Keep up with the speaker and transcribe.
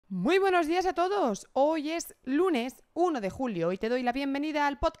Muy buenos días a todos. Hoy es lunes 1 de julio y te doy la bienvenida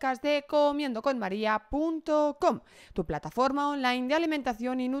al podcast de comiendoconmaria.com, tu plataforma online de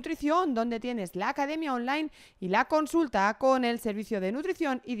alimentación y nutrición, donde tienes la academia online y la consulta con el servicio de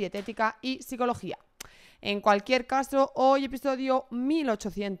nutrición y dietética y psicología. En cualquier caso, hoy episodio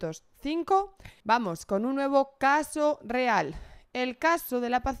 1805, vamos con un nuevo caso real. El caso de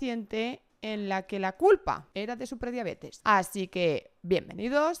la paciente en la que la culpa era de su prediabetes. Así que,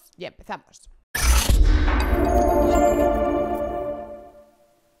 bienvenidos y empezamos.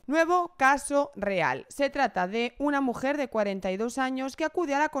 Nuevo caso real. Se trata de una mujer de 42 años que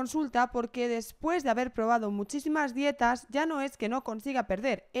acude a la consulta porque después de haber probado muchísimas dietas, ya no es que no consiga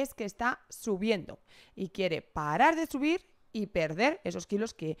perder, es que está subiendo y quiere parar de subir y perder esos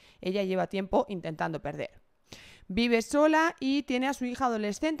kilos que ella lleva tiempo intentando perder. Vive sola y tiene a su hija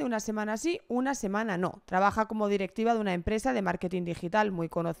adolescente, una semana sí, una semana no. Trabaja como directiva de una empresa de marketing digital muy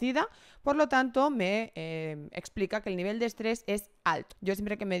conocida, por lo tanto me explica que el nivel de estrés es alto. Yo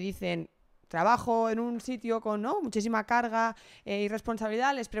siempre que me dicen trabajo en un sitio con muchísima carga y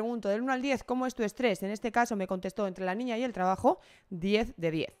responsabilidad, les pregunto del 1 al 10 ¿cómo es tu estrés? En este caso me contestó entre la niña y el trabajo 10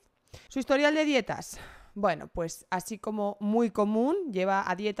 de 10. Su historial de dietas. Bueno, pues así como muy común, lleva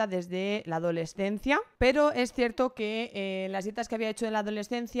a dieta desde la adolescencia, pero es cierto que las dietas que había hecho en la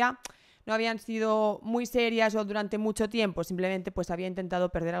adolescencia no habían sido muy serias o durante mucho tiempo, simplemente pues había intentado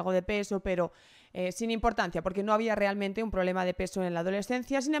perder algo de peso, pero sin importancia, porque no había realmente un problema de peso en la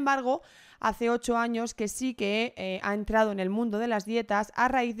adolescencia. Sin embargo, hace 8 años que sí que ha entrado en el mundo de las dietas a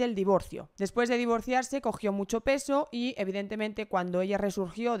raíz del divorcio. Después de divorciarse cogió mucho peso y evidentemente cuando ella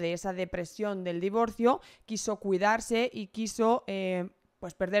resurgió de esa depresión del divorcio, quiso cuidarse y quiso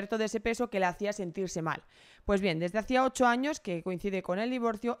pues perder todo ese peso que le hacía sentirse mal. Pues bien, desde hacía 8 años, que coincide con el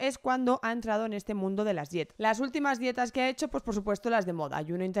divorcio, es cuando ha entrado en este mundo de las dietas. Las últimas dietas que ha hecho, pues por supuesto las de moda,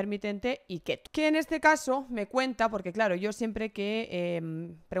 ayuno intermitente y keto. Que en este caso me cuenta, porque claro, yo siempre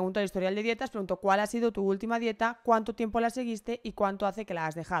que pregunto el historial de dietas, pregunto cuál ha sido tu última dieta, cuánto tiempo la seguiste y cuánto hace que la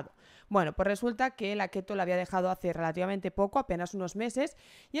has dejado. Bueno, pues resulta que la keto la había dejado hace relativamente poco, apenas unos meses,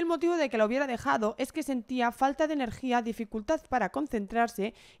 y el motivo de que la hubiera dejado es que sentía falta de energía, dificultad para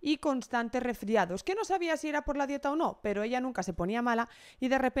concentrarse y constantes resfriados, que no sabía si era por la dieta o no, pero ella nunca se ponía mala y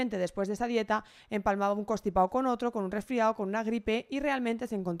de repente después de esa dieta empalmaba un constipado con otro, con un resfriado, con una gripe y realmente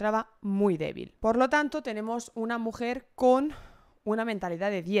se encontraba muy débil. Por lo tanto, tenemos una mujer con una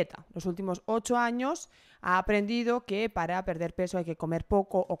mentalidad de dieta. Los últimos 8 años ha aprendido que para perder peso hay que comer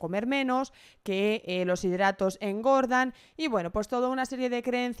poco o comer menos, que los hidratos engordan y bueno, pues toda una serie de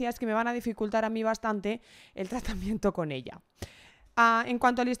creencias que me van a dificultar a mí bastante el tratamiento con ella. En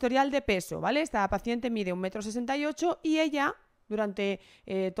cuanto al historial de peso, ¿vale? Esta paciente mide 1,68 m y ella durante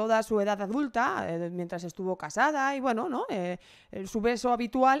toda su edad adulta, mientras estuvo casada y bueno, ¿no? Su peso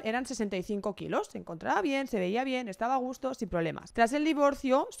habitual eran 65 kilos, se encontraba bien, se veía bien, estaba a gusto, sin problemas. Tras el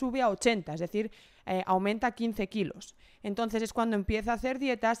divorcio sube a 80, es decir, aumenta 15 kilos. Entonces es cuando empieza a hacer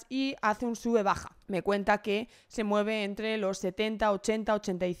dietas y hace un sube-baja. Me cuenta que se mueve entre los 70, 80,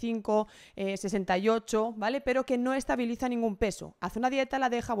 85, 68, ¿vale? Pero que no estabiliza ningún peso. Hace una dieta, la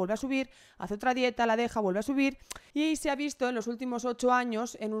deja, vuelve a subir, hace otra dieta, la deja, vuelve a subir y se ha visto en los últimos 8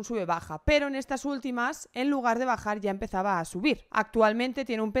 años en un sube-baja. Pero en estas últimas, en lugar de bajar, ya empezaba a subir. Actualmente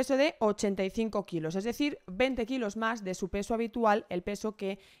tiene un peso de 85 kilos, es decir, 20 kilos más de su peso habitual, el peso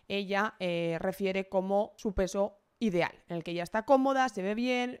que ella refiere como su peso ideal, en el que ella está cómoda, se ve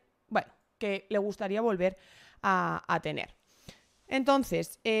bien, bueno, que le gustaría volver a tener.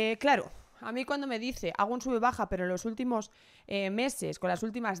 Entonces, claro, a mí cuando me dice hago un sube-baja, pero en los últimos meses, con las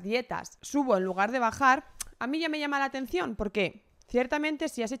últimas dietas, subo en lugar de bajar, a mí ya me llama la atención, porque ciertamente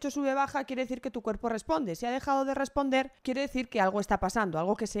si has hecho sube-baja quiere decir que tu cuerpo responde. Si ha dejado de responder, quiere decir que algo está pasando,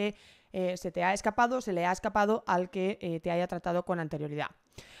 algo que se te ha escapado, se le ha escapado al que te haya tratado con anterioridad.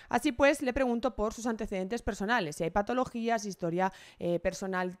 Así pues, le pregunto por sus antecedentes personales, si hay patologías, historia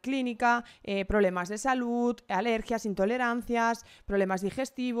personal clínica, problemas de salud, alergias, intolerancias, problemas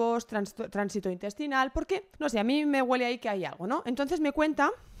digestivos, tránsito intestinal, porque, no sé, a mí me huele ahí que hay algo, ¿no? Entonces me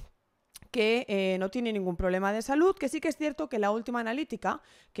cuenta que no tiene ningún problema de salud, que sí que es cierto que la última analítica,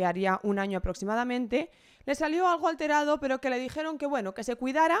 que haría un año aproximadamente, le salió algo alterado, pero que le dijeron que bueno, que se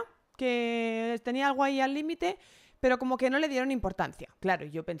cuidara, que tenía algo ahí al límite, pero como que no le dieron importancia. Claro,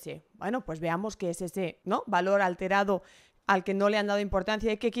 yo pensé, bueno, pues veamos qué es ese, ¿no?, valor alterado al que no le han dado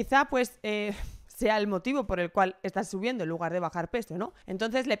importancia y que quizá pues sea el motivo por el cual estás subiendo en lugar de bajar peso, ¿no?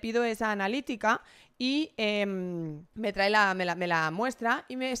 Entonces le pido esa analítica y me la muestra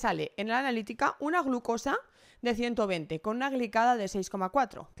y me sale en la analítica una glucosa de 120 con una glicada de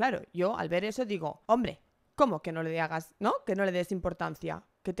 6,4. Claro, yo al ver eso digo, hombre, ¿cómo que no le hagas, no? Que no le des importancia.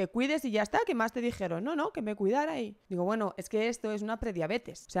 que te cuides y ya está, ¿qué más te dijeron? No, que me cuidara y... Digo, bueno, es que esto es una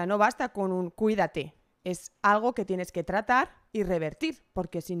prediabetes. O sea, no basta con un cuídate. Es algo que tienes que tratar y revertir,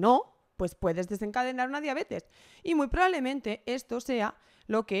 porque si no, pues puedes desencadenar una diabetes. Y muy probablemente esto sea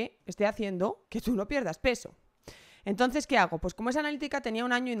lo que esté haciendo que tú no pierdas peso. Entonces, ¿qué hago? Pues como esa analítica tenía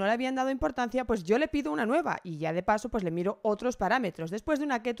 1 año y no le habían dado importancia, pues yo le pido una nueva y ya de paso pues le miro otros parámetros. Después de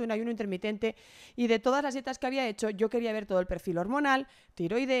una keto, un ayuno intermitente y de todas las dietas que había hecho, yo quería ver todo el perfil hormonal,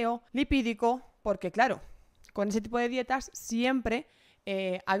 tiroideo, lipídico, porque claro, con ese tipo de dietas siempre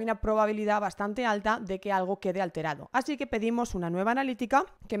hay una probabilidad bastante alta de que algo quede alterado. Así que pedimos una nueva analítica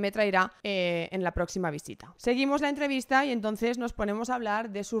que me traerá en la próxima visita. Seguimos la entrevista y entonces nos ponemos a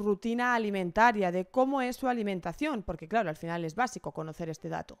hablar de su rutina alimentaria, de cómo es su alimentación, porque claro, al final es básico conocer este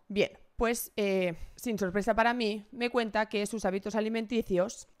dato. Bien, pues sin sorpresa para mí, me cuenta que sus hábitos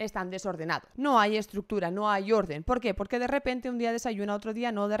alimenticios están desordenados. No hay estructura, no hay orden. ¿Por qué? Porque de repente un día desayuna, otro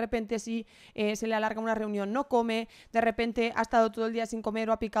día no, de repente si se le alarga una reunión no come, de repente ha estado todo el día sin comer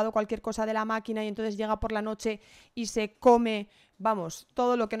o ha picado cualquier cosa de la máquina y entonces llega por la noche y se come, vamos,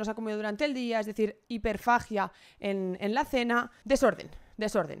 todo lo que nos ha comido durante el día, es decir, hiperfagia en la cena,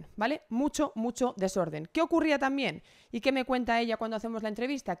 desorden, ¿vale? Mucho desorden. ¿Qué ocurría también? ¿Y qué me cuenta ella cuando hacemos la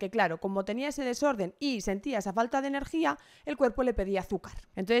entrevista? Que claro, como tenía ese desorden y sentía esa falta de energía, el cuerpo le pedía azúcar.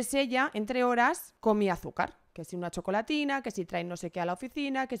 Entonces ella, entre horas, comía azúcar. Que si una chocolatina, que si traen no sé qué a la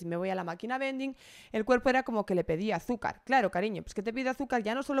oficina, que si me voy a la máquina vending, el cuerpo era como que le pedía azúcar. Claro, cariño, pues que te pide azúcar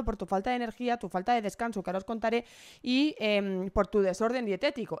ya no solo por tu falta de energía, tu falta de descanso, que ahora os contaré, y por tu desorden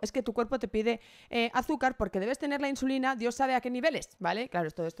dietético. Es que tu cuerpo te pide azúcar porque debes tener la insulina, Dios sabe a qué niveles, ¿vale? Claro,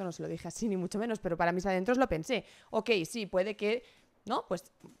 todo esto no se lo dije así ni mucho menos, pero para mis adentros lo pensé. Ok, sí, puede que... ¿no?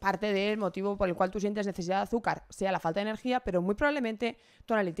 Pues parte del motivo por el cual tú sientes necesidad de azúcar sea la falta de energía, pero muy probablemente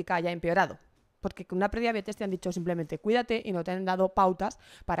tu analítica haya empeorado. Porque con una prediabetes te han dicho simplemente cuídate y no te han dado pautas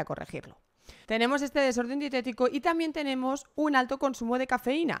para corregirlo. Tenemos este desorden dietético y también tenemos un alto consumo de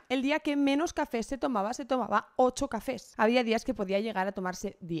cafeína. El día que menos café se tomaba 8 cafés. Había días que podía llegar a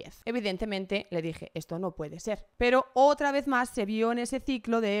tomarse 10. Evidentemente le dije, esto no puede ser. Pero otra vez más se vio en ese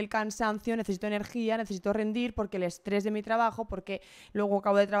ciclo del cansancio, necesito energía, necesito rendir porque el estrés de mi trabajo, porque luego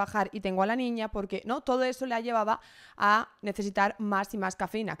acabo de trabajar y tengo a la niña, porque no, todo eso la llevaba a necesitar más y más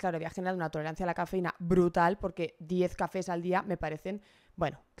cafeína. Claro, había generado una tolerancia a la cafeína brutal porque 10 cafés al día me parecen...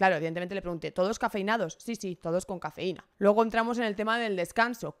 Bueno, claro, evidentemente le pregunté, ¿todos cafeinados? Sí, todos con cafeína. Luego entramos en el tema del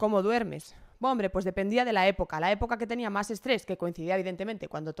descanso, ¿cómo duermes? Bueno, hombre, pues dependía de la época que tenía más estrés, que coincidía evidentemente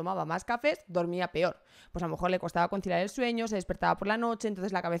cuando tomaba más cafés, dormía peor. Pues a lo mejor le costaba conciliar el sueño, se despertaba por la noche,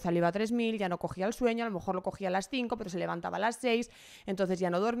 entonces la cabeza le iba a 3000, ya no cogía el sueño, a lo mejor lo cogía a las 5, pero se levantaba a las 6, entonces ya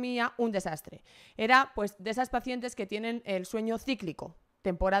no dormía, un desastre. Era pues de esas pacientes que tienen el sueño cíclico.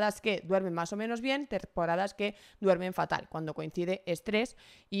 Temporadas que duermen más o menos bien, temporadas que duermen fatal, cuando coincide estrés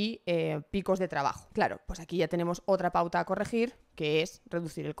y picos de trabajo. Claro, pues aquí ya tenemos otra pauta a corregir, que es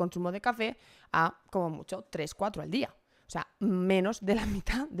reducir el consumo de café a, como mucho, 3-4 al día. O sea, menos de la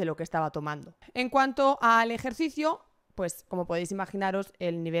mitad de lo que estaba tomando. En cuanto al ejercicio, pues como podéis imaginaros,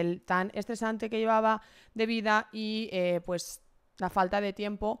 el nivel tan estresante que llevaba de vida y pues... la falta de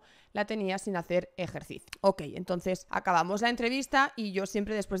tiempo la tenía sin hacer ejercicio. Ok, entonces acabamos la entrevista y yo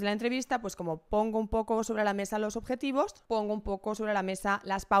siempre después de la entrevista, pues como pongo un poco sobre la mesa los objetivos, pongo un poco sobre la mesa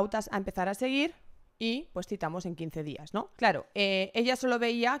las pautas a empezar a seguir y pues citamos en 15 días, ¿no? Claro, ella solo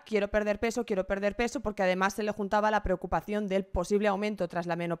veía quiero perder peso, porque además se le juntaba la preocupación del posible aumento tras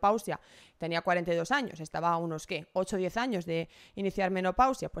la menopausia. Tenía 42 años, estaba a unos, 8 o 10 años de iniciar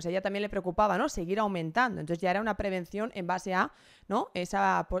menopausia, pues a ella también le preocupaba, ¿no? Seguir aumentando, entonces ya era una prevención en base a, ¿no?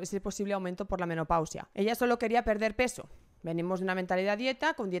 Ese posible aumento por la menopausia. Ella solo quería perder peso. Venimos de una mentalidad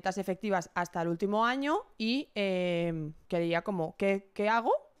dieta, con dietas efectivas hasta el último año y quería como, ¿qué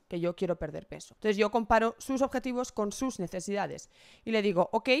hago? Que yo quiero perder peso. Entonces yo comparo sus objetivos con sus necesidades y le digo,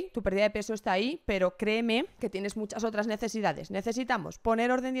 ok, tu pérdida de peso está ahí, pero créeme que tienes muchas otras necesidades. Necesitamos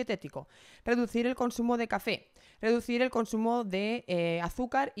poner orden dietético, reducir el consumo de café, reducir el consumo de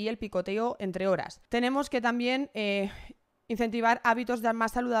azúcar y el picoteo entre horas. Tenemos que también... incentivar hábitos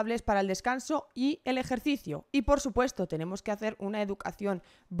más saludables para el descanso y el ejercicio. Y por supuesto, tenemos que hacer una educación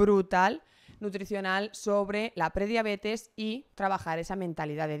brutal, nutricional, sobre la prediabetes y trabajar esa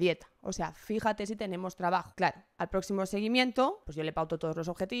mentalidad de dieta. O sea, fíjate si tenemos trabajo. Claro, al próximo seguimiento, pues yo le pauto todos los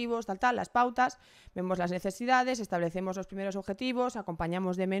objetivos, las pautas, vemos las necesidades, establecemos los primeros objetivos,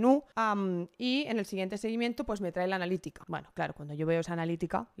 acompañamos de menú y en el siguiente seguimiento pues me trae la analítica. Bueno, claro, cuando yo veo esa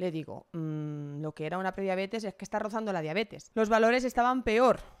analítica le digo, lo que era una prediabetes es que está rozando la diabetes. Los valores estaban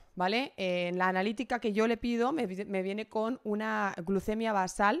peor, ¿vale? En la analítica que yo le pido me viene con una glucemia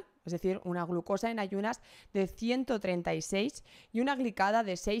basal es decir, una glucosa en ayunas de 136 y una glicada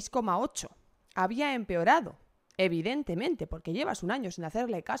de 6,8. Había empeorado, evidentemente, porque llevas un año sin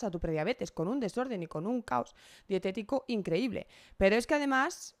hacerle caso a tu prediabetes con un desorden y con un caos dietético increíble. Pero es que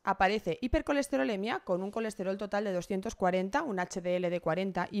además aparece hipercolesterolemia con un colesterol total de 240, un HDL de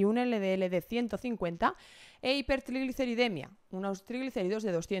 40 y un LDL de 150 e hipertrigliceridemia, unos triglicéridos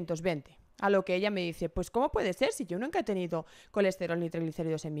de 220. A lo que ella me dice, pues ¿cómo puede ser si yo nunca he tenido colesterol ni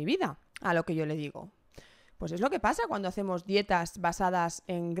triglicéridos en mi vida? A lo que yo le digo, pues es lo que pasa cuando hacemos dietas basadas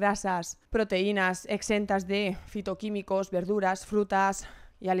en grasas, proteínas exentas de fitoquímicos, verduras, frutas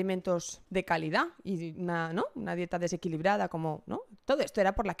y alimentos de calidad y una dieta desequilibrada como, ¿no? Todo esto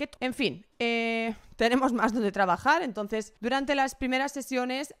era por la keto. En fin, tenemos más donde trabajar. Entonces, durante las primeras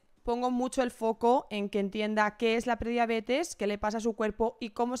sesiones pongo mucho el foco en que entienda qué es la prediabetes, qué le pasa a su cuerpo y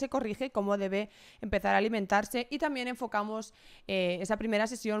cómo se corrige, cómo debe empezar a alimentarse, y también enfocamos esa primera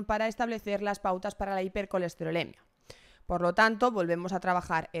sesión para establecer las pautas para la hipercolesterolemia. Por lo tanto, volvemos a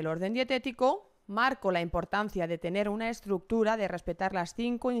trabajar el orden dietético, marco la importancia de tener una estructura, de respetar las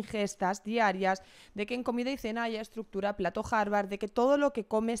 5 ingestas diarias, de que en comida y cena haya estructura plato Harvard, de que todo lo que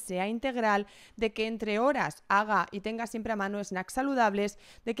comes sea integral, de que entre horas haga y tenga siempre a mano snacks saludables,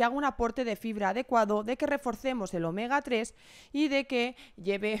 de que haga un aporte de fibra adecuado, de que reforcemos el omega 3 y de que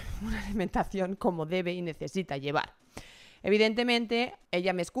lleve una alimentación como debe y necesita llevar. Evidentemente,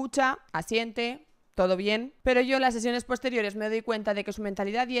 ella me escucha, asiente, todo bien, pero yo en las sesiones posteriores me doy cuenta de que su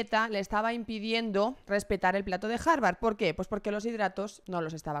mentalidad dieta le estaba impidiendo respetar el plato de Harvard. ¿Por qué? Pues porque los hidratos no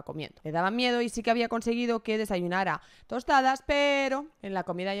los estaba comiendo. Le daba miedo y sí que había conseguido que desayunara tostadas, pero en la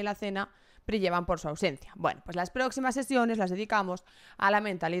comida y en la cena brillaban por su ausencia. Bueno, pues las próximas sesiones las dedicamos a la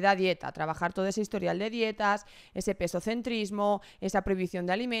mentalidad dieta, a trabajar todo ese historial de dietas, ese pesocentrismo, esa prohibición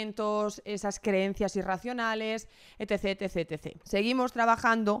de alimentos, esas creencias irracionales, etc, etc, etc. Seguimos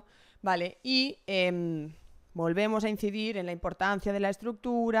trabajando, ¿vale? Y volvemos a incidir en la importancia de la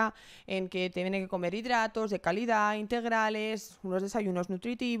estructura, en que tiene que comer hidratos de calidad, integrales, unos desayunos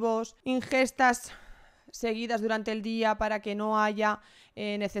nutritivos, ingestas seguidas durante el día para que no haya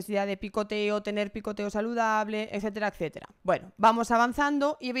necesidad de picoteo, tener picoteo saludable, etcétera, etcétera. Bueno, vamos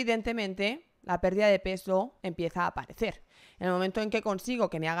avanzando y evidentemente la pérdida de peso empieza a aparecer. En el momento en que consigo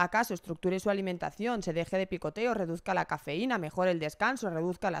que me haga caso, estructure su alimentación, se deje de picoteo, reduzca la cafeína, mejore el descanso,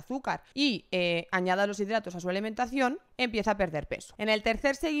 reduzca el azúcar y añada los hidratos a su alimentación, empieza a perder peso. En el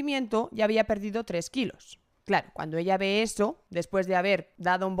tercer seguimiento ya había perdido 3 kilos. Claro, cuando ella ve eso, después de haber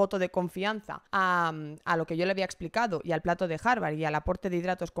dado un voto de confianza a lo que yo le había explicado y al plato de Harvard y al aporte de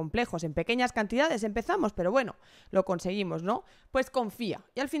hidratos complejos en pequeñas cantidades, empezamos, pero bueno, lo conseguimos, ¿no? Pues confía.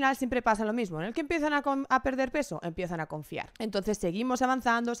 Y al final siempre pasa lo mismo. En el que empiezan a perder peso, empiezan a confiar. Entonces seguimos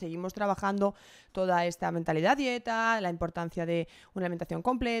avanzando, seguimos trabajando toda esta mentalidad dieta, la importancia de una alimentación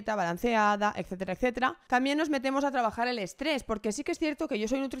completa, balanceada, etcétera, etcétera. También nos metemos a trabajar el estrés, porque sí que es cierto que yo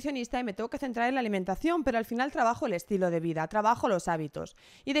soy nutricionista y me tengo que centrar en la alimentación, pero al final trabajo el estilo de vida, trabajo los hábitos.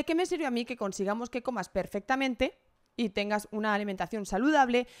 ¿Y de qué me sirve a mí que consigamos que comas perfectamente y tengas una alimentación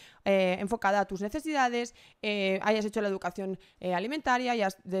saludable, enfocada a tus necesidades, hayas hecho la educación alimentaria,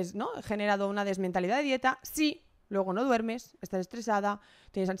 hayas generado una desmentalidad de dieta, si luego no duermes, estás estresada,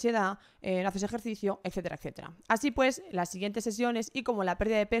 tienes ansiedad, no haces ejercicio, etcétera, etcétera? Así pues, las siguientes sesiones, y como la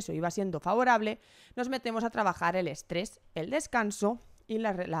pérdida de peso iba siendo favorable, nos metemos a trabajar el estrés, el descanso y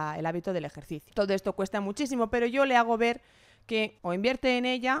el hábito del ejercicio. Todo esto cuesta muchísimo, pero yo le hago ver que o invierte en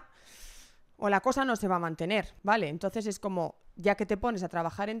ella o la cosa no se va a mantener, ¿vale? Entonces es como, ya que te pones a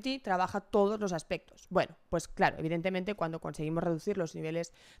trabajar en ti, trabaja todos los aspectos. Bueno, pues claro, evidentemente cuando conseguimos reducir los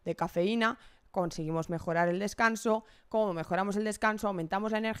niveles de cafeína, conseguimos mejorar el descanso. Como mejoramos el descanso,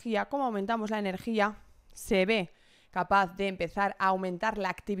 aumentamos la energía. Como aumentamos la energía, se ve capaz de empezar a aumentar la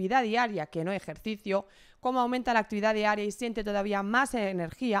actividad diaria, que no ejercicio. Como aumenta la actividad diaria y siente todavía más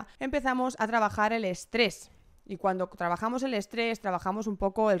energía, empezamos a trabajar el estrés. Y cuando trabajamos el estrés, trabajamos un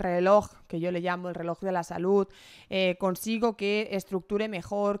poco el reloj, que yo le llamo el reloj de la salud. Consigo que estructure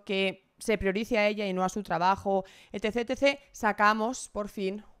mejor, que se priorice a ella y no a su trabajo, etc, etc. Sacamos, por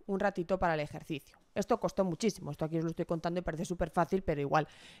fin, un ratito para el ejercicio. Esto costó muchísimo, esto aquí os lo estoy contando y parece súper fácil, pero igual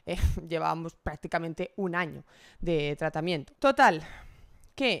llevábamos prácticamente un año de tratamiento. Total,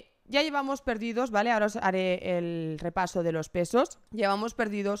 que ya llevamos perdidos, ¿vale? Ahora os haré el repaso de los pesos. Llevamos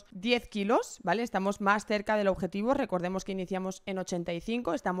perdidos 10 kilos, ¿vale? Estamos más cerca del objetivo. Recordemos que iniciamos en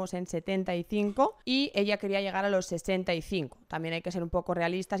 85, estamos en 75 y ella quería llegar a los 65. También hay que ser un poco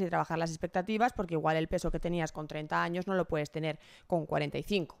realistas y trabajar las expectativas, porque igual el peso que tenías con 30 años no lo puedes tener con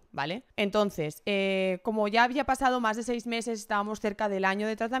 45. ¿vale? Entonces, como ya había pasado más de 6 meses, estábamos cerca del año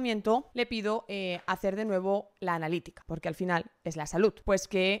de tratamiento, le pido hacer de nuevo la analítica, porque al final es la salud, pues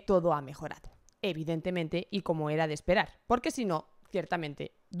que todo ha mejorado, evidentemente, y como era de esperar, porque si no,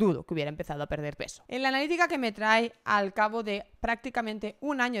 ciertamente dudo que hubiera empezado a perder peso. En la analítica que me trae al cabo de prácticamente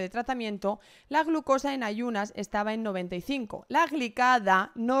un año de tratamiento, la glucosa en ayunas estaba en 95, la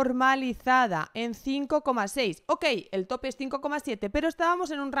glicada normalizada en 5,6. Ok, el tope es 5,7, pero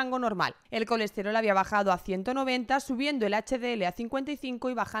estábamos en un rango normal. El colesterol había bajado a 190, subiendo el HDL a 55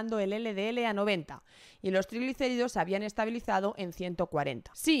 y bajando el LDL a 90. Y los triglicéridos se habían estabilizado en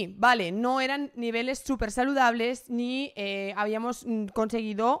 140. Sí, vale, no eran niveles súper saludables ni habíamos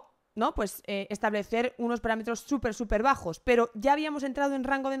conseguido, ¿no? Pues establecer unos parámetros súper bajos, pero ya habíamos entrado en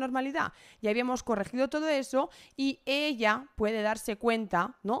rango de normalidad, ya habíamos corregido todo eso y ella puede darse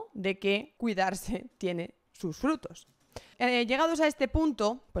cuenta, ¿no? De que cuidarse tiene sus frutos. Llegados a este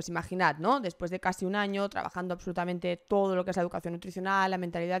punto, pues imaginad, ¿no? Después de casi un año trabajando absolutamente todo lo que es la educación nutricional, la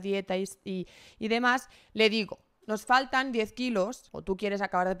mentalidad dieta y demás, le digo: nos faltan 10 kilos, o tú quieres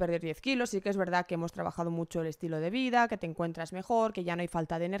acabar de perder 10 kilos, sí que es verdad que hemos trabajado mucho el estilo de vida, que te encuentras mejor, que ya no hay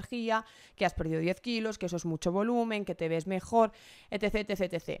falta de energía, que has perdido 10 kilos, que eso es mucho volumen, que te ves mejor, etc,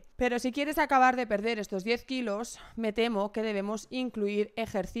 etc, etc. Pero si quieres acabar de perder estos 10 kilos, me temo que debemos incluir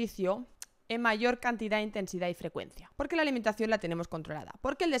ejercicio en mayor cantidad, intensidad y frecuencia, porque la alimentación la tenemos controlada,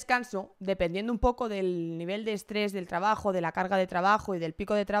 porque el descanso, dependiendo un poco del nivel de estrés del trabajo, de la carga de trabajo y del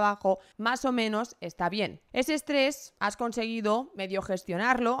pico de trabajo, más o menos está bien. Ese estrés has conseguido medio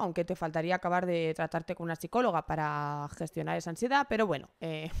gestionarlo, aunque te faltaría acabar de tratarte con una psicóloga para gestionar esa ansiedad, pero bueno,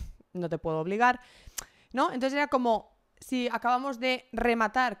 no te puedo obligar, ¿no? Entonces era como si acabamos de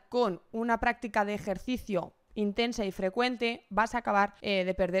rematar con una práctica de ejercicio intensa y frecuente, vas a acabar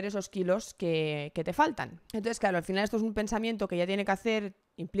de perder esos kilos que te faltan. Entonces, claro, al final esto es un pensamiento que ya tiene que hacer,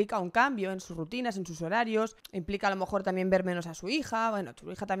 implica un cambio en sus rutinas, en sus horarios, implica a lo mejor también ver menos a su hija. Bueno, tu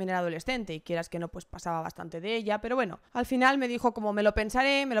hija también era adolescente y quieras que no, pues pasaba bastante de ella, pero bueno, al final me dijo como me lo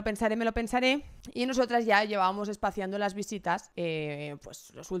pensaré, y nosotras ya llevábamos espaciando las visitas,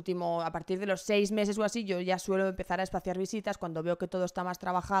 pues los últimos, a partir de los 6 meses o así, yo ya suelo empezar a espaciar visitas cuando veo que todo está más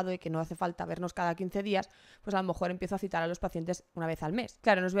trabajado y que no hace falta vernos cada 15 días, pues a lo mejor empiezo a citar a los pacientes una vez al mes.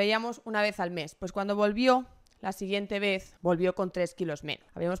 Claro, nos veíamos una vez al mes, pues cuando volvió, la siguiente vez volvió con 3 kilos menos.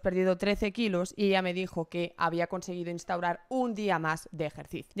 Habíamos perdido 13 kilos y ella me dijo que había conseguido instaurar un día más de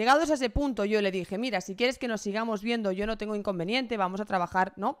ejercicio. Llegados a ese punto, yo le dije: mira, si quieres que nos sigamos viendo, yo no tengo inconveniente, vamos a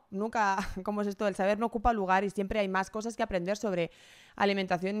trabajar, ¿no? Nunca, ¿cómo es esto? El saber no ocupa lugar y siempre hay más cosas que aprender sobre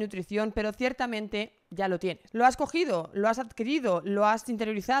alimentación y nutrición, pero ciertamente ya lo tienes. Lo has cogido, lo has adquirido, lo has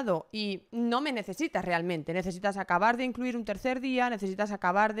interiorizado y no me necesitas realmente. Necesitas acabar de incluir un tercer día, necesitas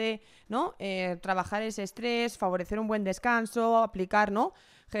acabar de, ¿no? Trabajar ese estrés, favorecer un buen descanso, aplicar, ¿no?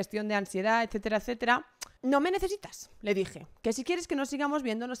 Gestión de ansiedad, etcétera, etcétera. No me necesitas, le dije, que si quieres que nos sigamos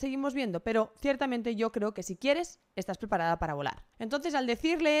viendo, nos seguimos viendo, pero ciertamente yo creo que si quieres, estás preparada para volar. Entonces, al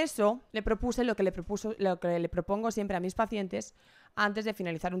decirle eso, le propuse lo que le propongo siempre a mis pacientes antes de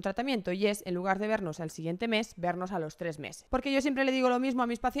finalizar un tratamiento, y es, en lugar de vernos al siguiente mes, vernos a los 3 meses. Porque yo siempre le digo lo mismo a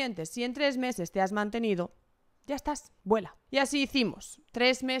mis pacientes: si en 3 meses te has mantenido, ya estás, vuela. Y así hicimos.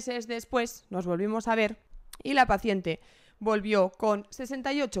 3 meses después nos volvimos a ver y la paciente volvió con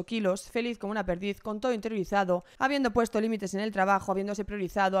 68 kilos, feliz como una perdiz, con todo interiorizado, habiendo puesto límites en el trabajo, habiéndose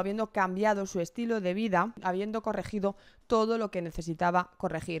priorizado, habiendo cambiado su estilo de vida, habiendo corregido todo lo que necesitaba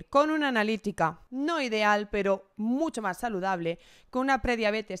corregir, con una analítica no ideal, pero mucho más saludable, con una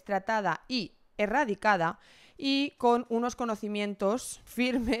prediabetes tratada y erradicada y con unos conocimientos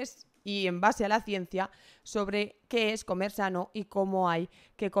firmes y en base a la ciencia sobre qué es comer sano y cómo hay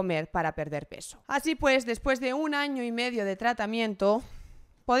que comer para perder peso. Así pues, después de 1 año y medio de tratamiento,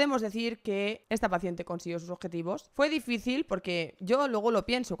 podemos decir que esta paciente consiguió sus objetivos. Fue difícil porque yo luego lo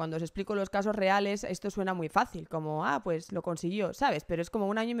pienso, cuando os explico los casos reales, esto suena muy fácil, como, pues lo consiguió, ¿sabes? Pero es como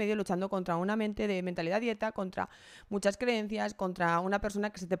 1 año y medio luchando contra una mente de mentalidad dieta, contra muchas creencias, contra una persona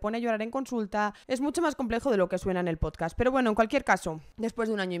que se te pone a llorar en consulta. Es mucho más complejo de lo que suena en el podcast. Pero bueno, en cualquier caso, después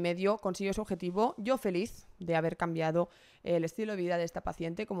de 1 año y medio consiguió su objetivo. Yo feliz de haber cambiado el estilo de vida de esta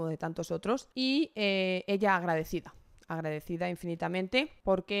paciente, como de tantos otros, y ella agradecida infinitamente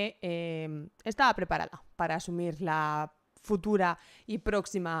porque estaba preparada para asumir la futura y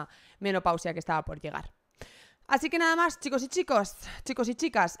próxima menopausia que estaba por llegar. Así que nada más, chicos y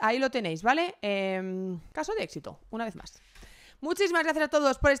chicas, ahí lo tenéis, ¿vale? Caso de éxito, una vez más. Muchísimas gracias a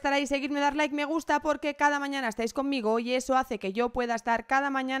todos por estar ahí, seguirme, dar like, me gusta, porque cada mañana estáis conmigo y eso hace que yo pueda estar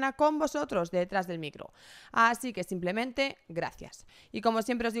cada mañana con vosotros detrás del micro. Así que simplemente gracias. Y como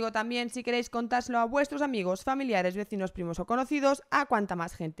siempre os digo también, si queréis contárselo a vuestros amigos, familiares, vecinos, primos o conocidos, a cuanta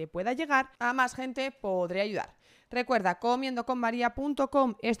más gente pueda llegar, a más gente podré ayudar. Recuerda,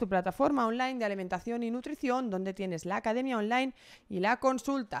 comiendoconmaria.com es tu plataforma online de alimentación y nutrición, donde tienes la academia online y la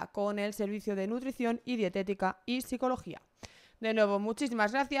consulta con el servicio de nutrición y dietética y psicología. De nuevo,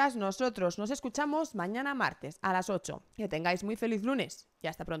 muchísimas gracias. Nosotros nos escuchamos mañana martes a las 8. Que tengáis muy feliz lunes y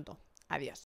hasta pronto. Adiós.